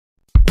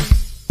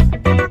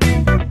Hello.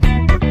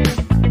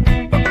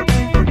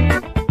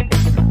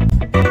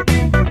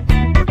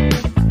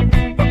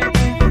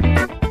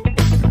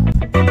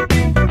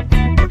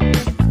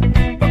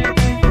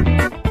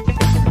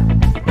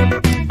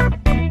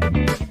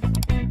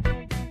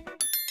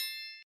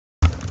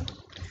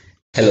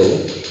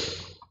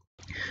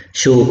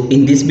 So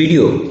in this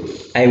video,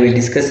 I will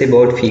discuss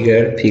about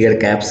figure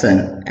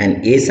caption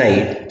and A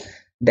side,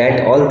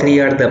 that all three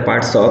are the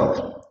parts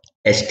of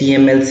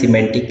HTML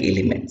semantic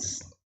elements.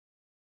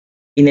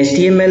 In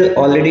HTML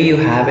already you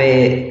have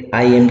a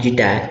img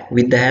tag.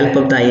 With the help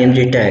of the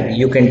img tag,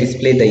 you can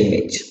display the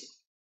image.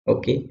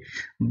 Okay,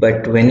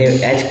 but when you,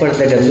 as per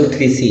the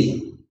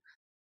W3C,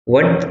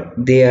 what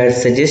they are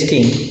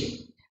suggesting,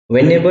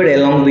 whenever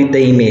along with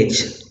the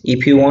image,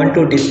 if you want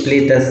to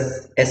display the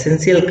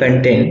essential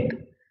content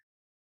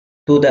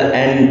to the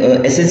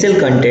essential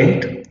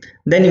content,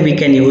 then we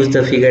can use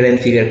the figure and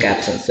figure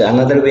caption. So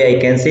another way I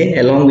can say,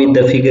 along with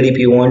the figure, if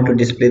you want to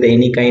display the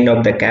any kind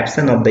of the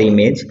caption of the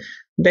image,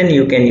 then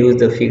you can use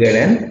the figure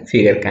and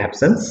figure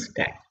captions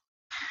tag.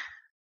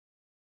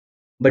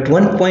 But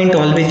one point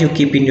always you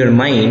keep in your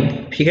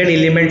mind, figure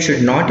element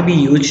should not be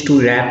used to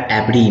wrap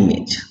every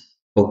image.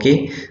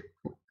 Okay,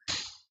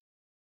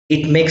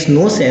 it makes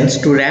no sense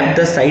to wrap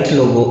the site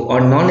logo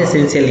or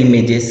non-essential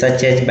images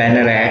such as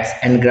banner ads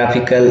and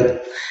graphical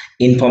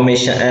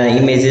information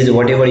images,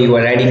 whatever you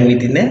are adding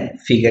within a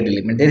figure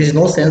element. There is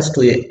no sense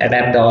to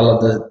adapt all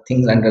of the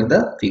things under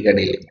the figure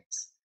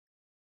elements.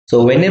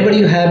 So whenever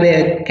you have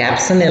a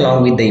caption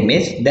along with the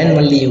image, then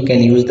only you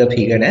can use the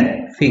figure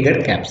and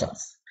figure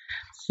captions.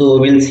 So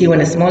we'll see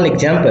one small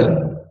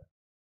example.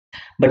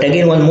 But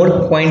again, one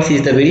more point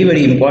is the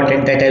very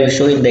important that I will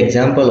show in the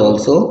example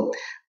also.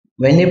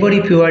 Whenever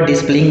if you are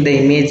displaying the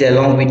image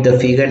along with the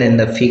figure and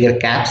the figure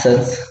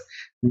captions,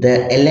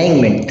 the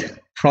alignment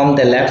from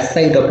the left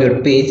side of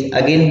your page,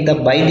 again the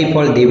by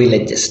default they will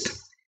adjust.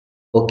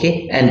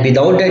 Okay, and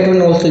without that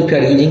one also, if you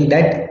are using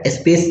that,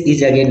 space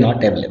is again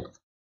not available.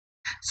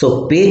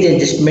 So page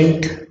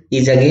adjustment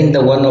is again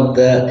the one of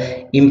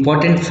the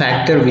important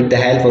factor with the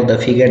help of the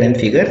figure and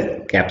figure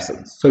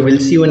captions. So we'll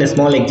see one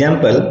small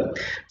example.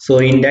 So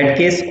in that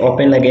case,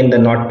 open again the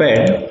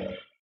notepad,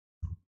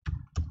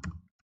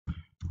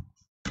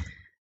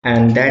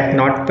 and that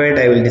notepad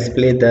I will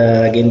display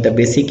the again the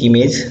basic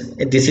image.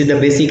 This is the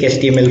basic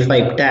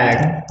HTML5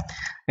 tag,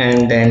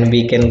 and then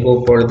we can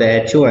go for the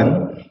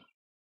H1,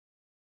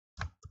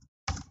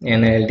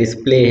 and I'll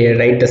display here,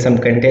 write some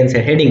contents,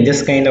 a heading,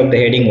 just kind of the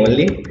heading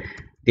only,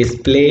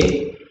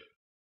 display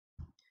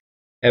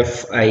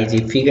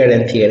fig figure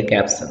and figure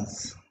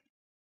captions.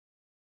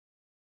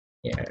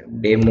 Yeah,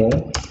 demo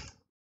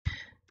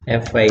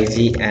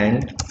fig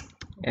and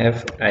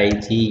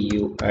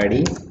figure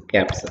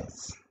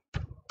captions.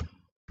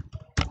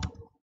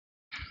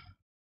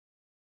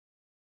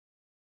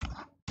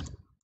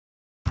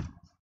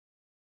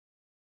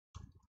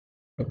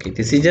 Okay,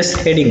 this is just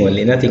heading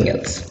only, nothing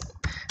else.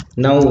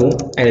 Now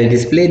I'll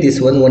display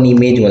this one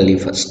image only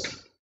first.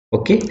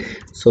 Okay,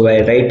 so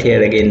I write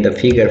here again the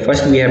figure.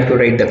 First we have to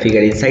write the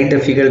figure. Inside the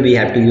figure we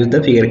have to use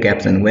the figure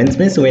caption.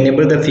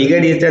 Whenever the figure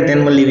is there, then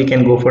only we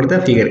can go for the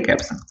figure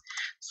caption.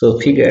 So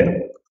figure,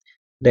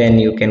 then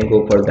you can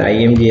go for the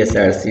img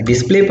src.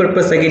 Display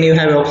purpose, again you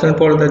have option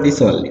for the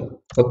this only.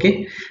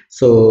 Okay,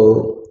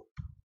 so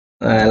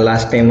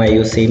last time I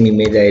used same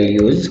image I'll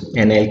use,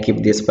 and I'll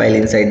keep this file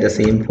inside the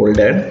same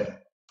folder.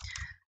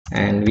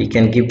 And we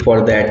can give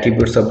for the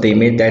attributes of the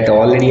image that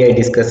already I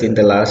discussed in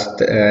the last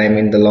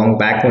the long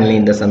back only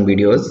in the some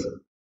videos.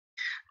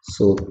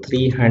 So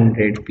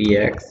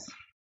 300px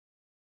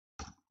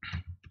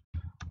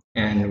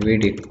and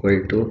width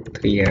equal to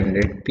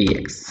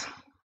 300px.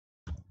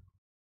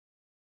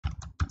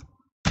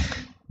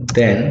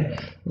 Then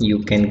you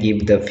can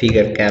give the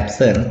figure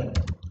caption.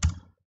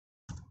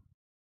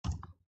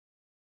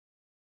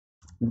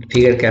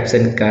 Figure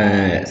caption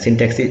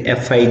syntax is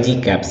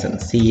fig caption, caption,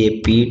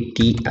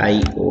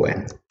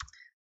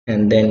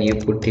 and then you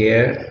put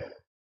here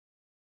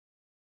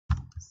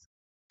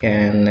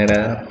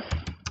Canada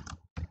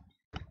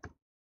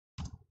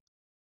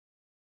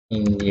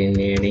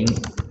Engineering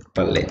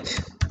College,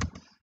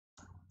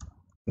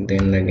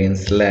 then again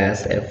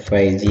slash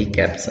fig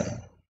caption.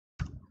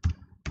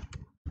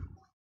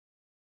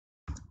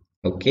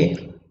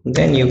 Okay,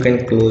 then you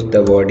can close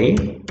the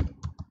body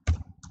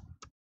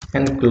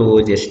and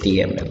close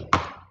HTML.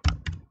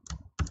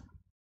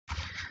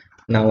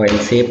 Now I'll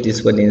save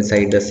this one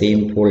inside the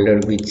same folder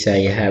which I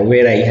have,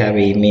 where I have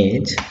an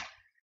image.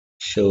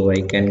 So I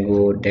can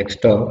go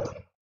desktop,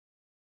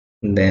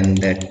 then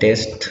the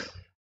test,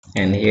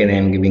 and here I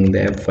am giving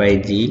the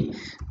fig.html.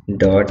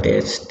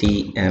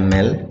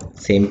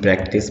 Same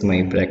practice,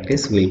 my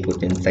practice, will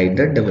put inside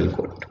the double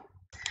quote.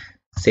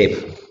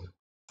 Save.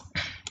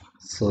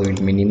 So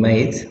it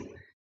minimize,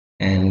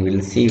 and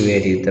we'll see where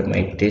is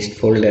my test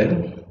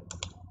folder.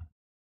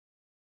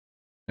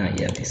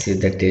 Yeah, this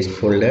is the test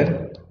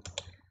folder,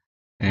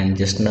 and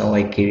just now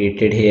I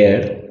created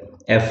here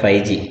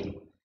fig.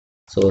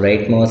 So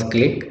right mouse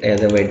click,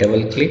 as a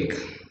double click,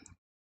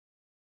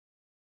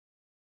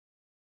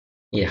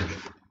 Yeah,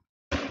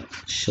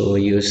 so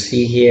you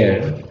see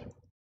here,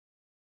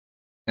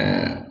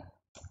 uh,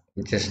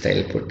 just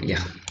I'll put,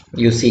 yeah,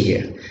 you see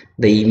here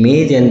the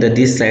image, and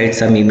this side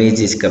some image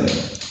is coming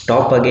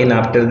top. Again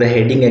after the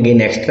heading, again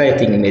extra I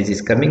think image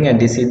is coming, and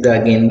this is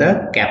the again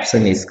the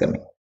caption is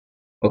coming.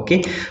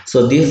 Okay,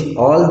 so this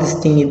all this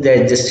thing is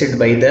adjusted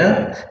by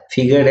the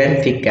figure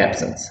and fig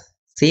captions.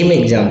 Same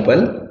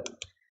example,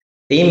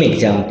 same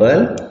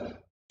example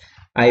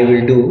I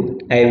will do.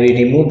 I will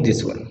remove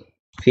this one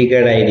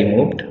figure, I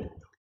removed,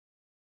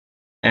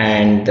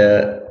 and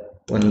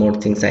one more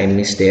things I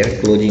missed there,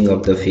 closing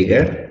of the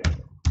figure.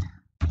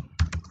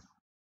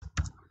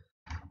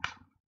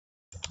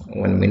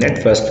 1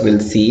 minute, first we'll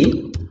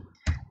see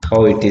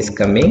how it is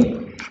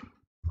coming,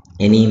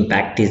 any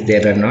impact is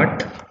there or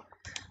not.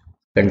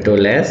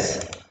 Control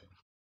S,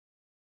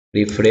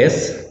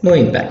 refresh, no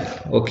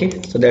impact.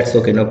 Okay, so that's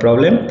okay, no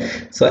problem.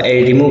 So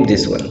I remove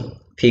this one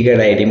figure,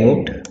 I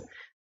removed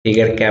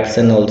figure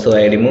caption also,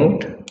 I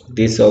removed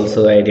this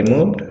also, I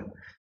removed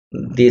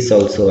this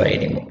also, I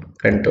removed.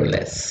 Control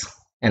S,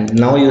 and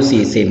now you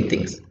see same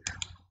things.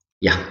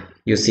 Yeah,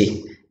 you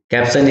see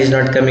caption is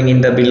not coming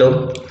in the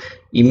below.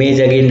 Image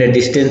again, the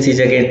distance is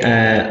again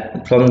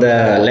from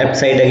the left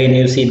side, again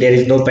you see there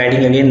is no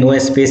padding, again no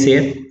space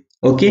here.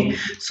 Okay,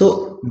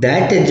 so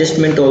that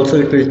adjustment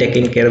also it will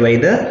taken care by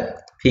the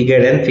figure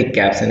and fig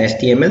caption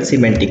HTML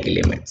semantic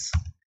elements.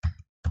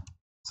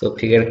 So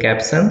figure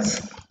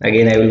captions,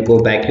 again I will go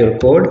back your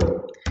code.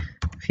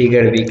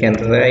 Figure we can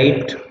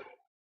write,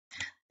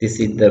 this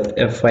is the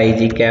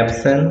fig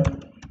caption,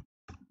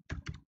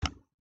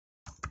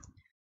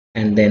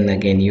 and then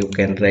again you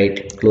can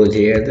write close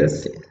here,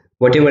 this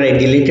whatever I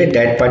deleted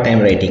that part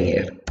I'm writing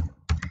here,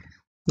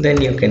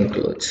 then you can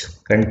close.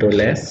 Control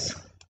S,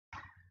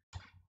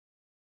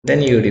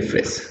 then you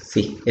refresh,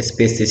 see a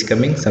space is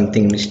coming,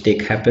 something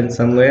mistake happened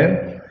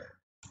somewhere.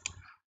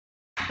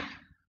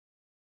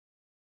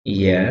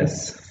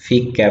 Yes,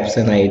 fig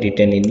caption I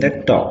written in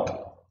the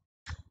top,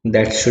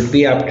 that should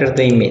be after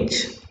the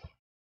image.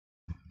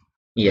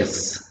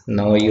 Yes,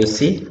 now you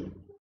see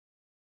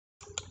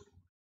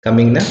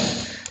coming now.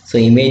 So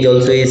image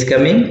also is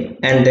coming,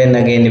 and then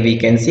again we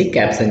can see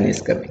caption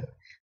is coming.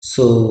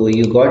 So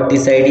you got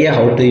this idea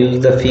how to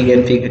use the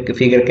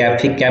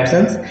fig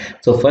captions.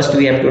 So first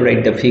we have to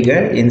write the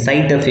figure.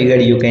 Inside the figure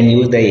you can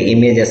use the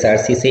image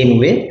src same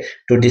way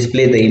to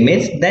display the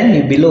image.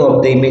 Then below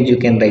of the image you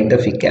can write the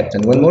fig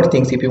caption. One more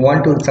thing, if you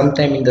want to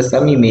sometime in the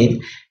some image,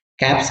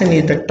 caption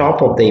is the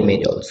top of the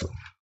image also.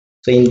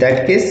 So in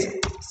that case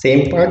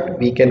same part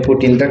we can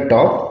put in the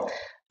top.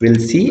 We'll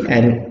see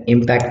and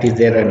impact is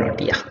there or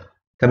not. Yeah,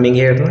 coming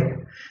here now.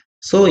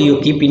 So you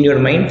keep in your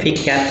mind fig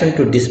caption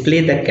to display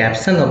the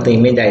caption of the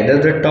image,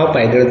 either the top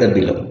either the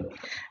below,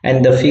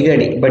 and the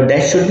figure, but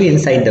that should be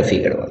inside the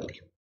figure only.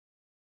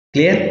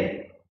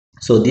 Clear?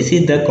 So this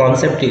is the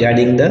concept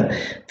regarding the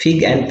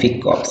fig and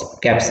fig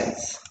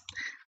captions.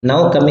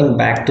 Now coming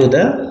back to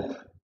the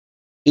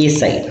A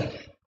side.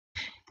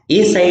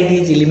 A side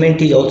is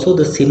element is also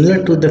the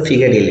similar to the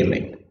figure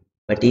element,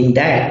 but in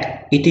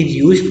that it is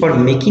used for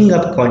making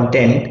up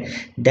content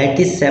that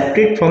is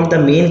separate from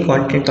the main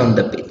content on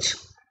the page.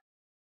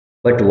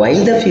 But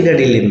while the figure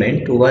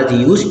element was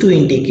used to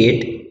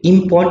indicate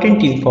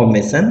important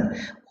information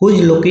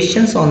whose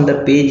locations on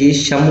the page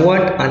is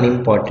somewhat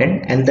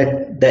unimportant, and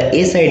the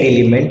A side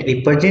element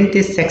represents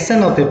a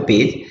section of a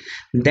page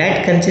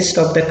that consists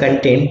of the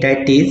content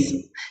that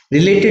is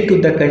related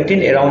to the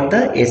content around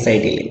the A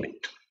side element.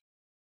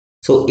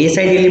 So A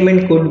side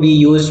element could be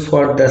used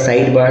for the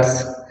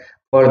sidebars,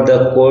 for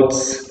the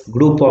quotes,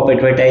 group of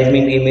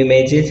advertisement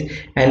images,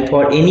 and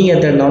for any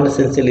other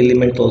non-essential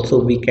element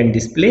also we can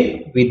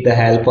display with the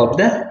help of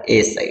the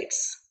A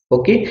sides.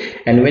 Okay,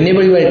 and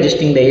whenever you are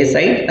adjusting the A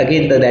side,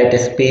 again that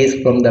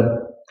space from the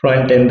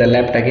front and the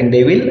left, again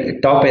they will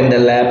top and the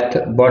left,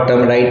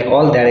 bottom, right,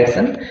 all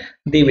direction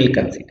they will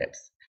consider.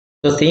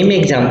 So same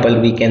example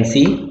we can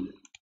see.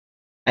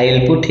 I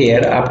will put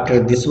here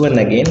after this one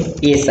again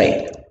A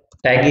side.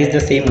 Tag is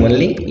the same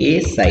only,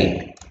 A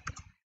side,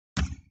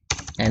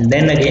 and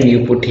then again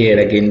you put here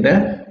again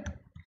the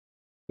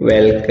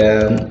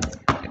welcome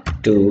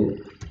to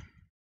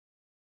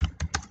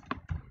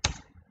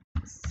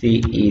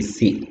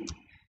CEC.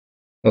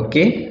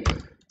 Okay,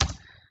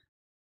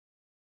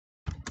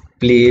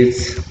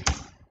 please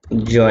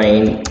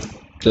join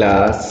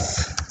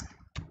class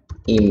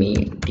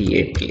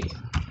immediately.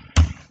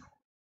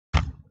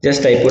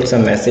 Just I put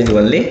some message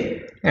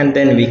only, and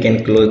then we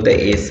can close the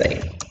A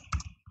side.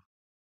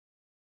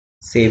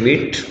 Save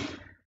it.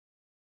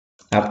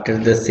 After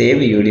the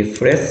save you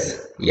refresh.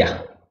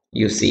 Yeah,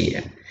 you see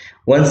here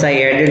once I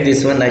added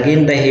this one,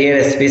 again the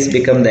here space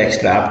become the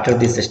extra after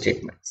these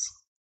statements.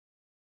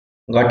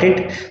 Got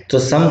it? So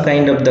some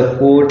kind of the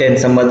quote and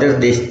some other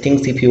these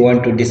things if you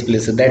want to display,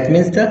 so that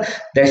means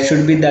that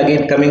should be the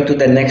again coming to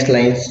the next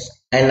lines,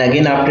 and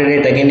again after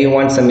it again you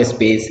want some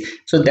space,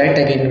 so that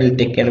again will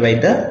take care by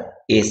the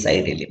A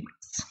side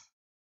elements.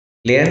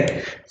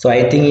 Clear? So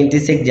I think in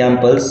these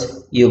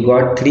examples you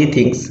got three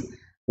things.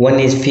 one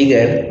is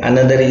figure,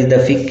 another is the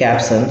fig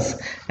captions,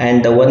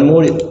 and the one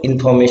more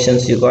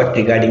informations you got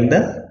regarding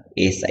the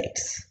A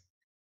sites.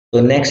 So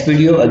next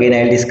video again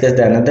I'll discuss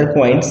the another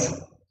points.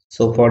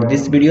 So for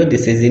this video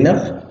this is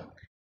enough.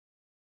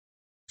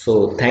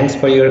 So thanks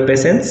for your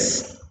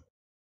patience.